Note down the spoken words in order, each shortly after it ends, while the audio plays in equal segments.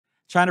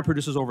China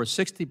produces over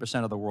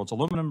 60% of the world's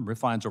aluminum,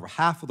 refines over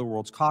half of the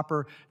world's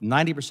copper,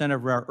 90%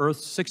 of rare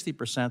earths,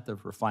 60%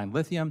 of refined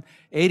lithium,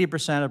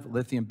 80% of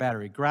lithium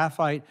battery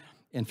graphite,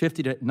 and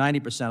 50 to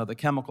 90% of the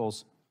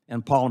chemicals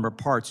and polymer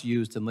parts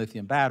used in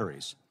lithium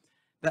batteries.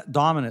 That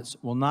dominance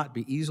will not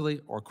be easily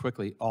or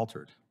quickly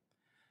altered.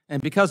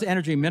 And because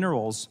energy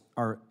minerals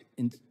are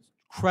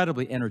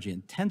incredibly energy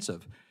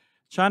intensive,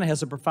 China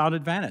has a profound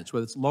advantage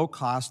with its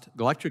low-cost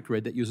electric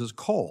grid that uses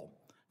coal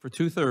for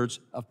 2/3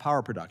 of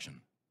power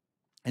production.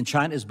 And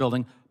China is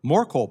building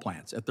more coal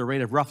plants at the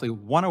rate of roughly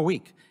 1 a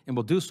week and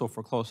will do so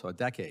for close to a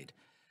decade.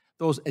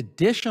 Those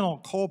additional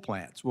coal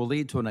plants will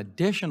lead to an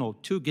additional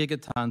 2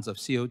 gigatons of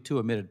CO2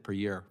 emitted per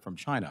year from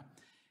China.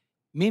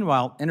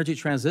 Meanwhile, energy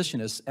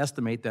transitionists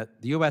estimate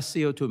that the U.S.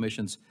 CO2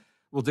 emissions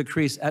will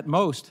decrease at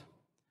most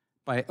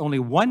by only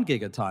 1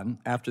 gigaton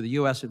after the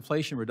U.S.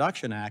 Inflation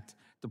Reduction Act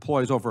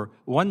deploys over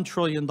 $1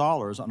 trillion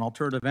on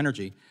alternative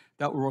energy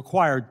that will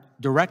require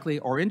directly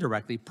or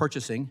indirectly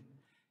purchasing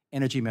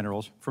energy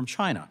minerals from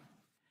China.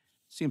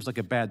 Seems like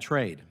a bad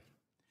trade.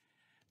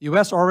 The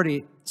U.S.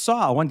 already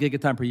saw a 1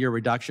 gigaton per year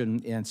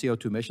reduction in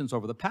CO2 emissions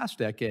over the past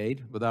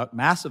decade without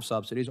massive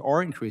subsidies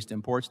or increased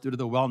imports due to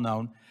the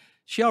well-known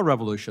shale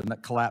revolution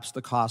that collapsed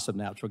the cost of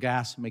natural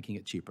gas, making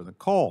it cheaper than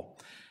coal.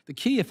 The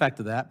key effect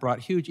of that brought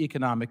huge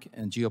economic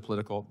and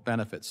geopolitical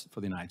benefits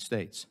for the United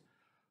States.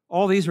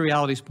 All these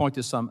realities point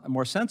to some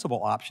more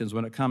sensible options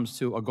when it comes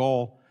to a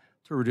goal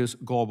to reduce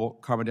global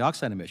carbon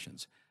dioxide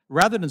emissions.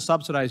 Rather than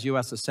subsidize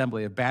U.S.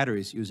 assembly of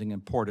batteries using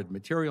imported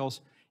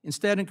materials,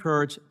 instead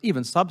encourage,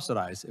 even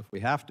subsidize if we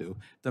have to,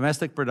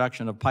 domestic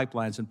production of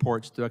pipelines and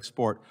ports to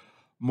export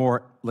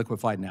more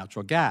liquefied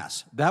natural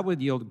gas. That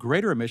would yield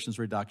greater emissions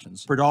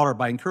reductions per dollar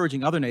by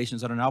encouraging other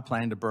nations that are now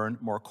planning to burn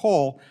more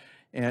coal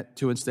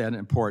to instead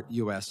import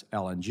U.S.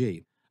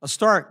 LNG. A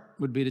start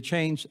would be to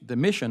change the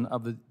mission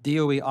of the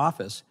DOE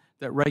office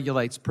that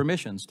regulates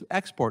permissions to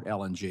export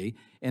LNG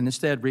and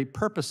instead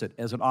repurpose it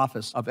as an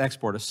Office of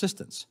Export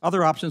Assistance.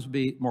 Other options would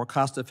be more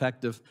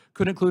cost-effective,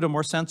 could include a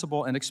more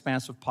sensible and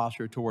expansive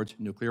posture towards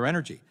nuclear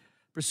energy,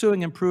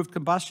 pursuing improved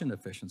combustion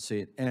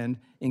efficiency, and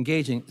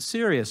engaging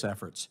serious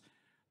efforts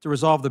to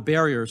resolve the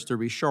barriers to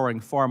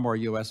reshoring far more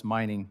U.S.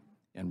 mining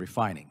and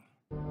refining.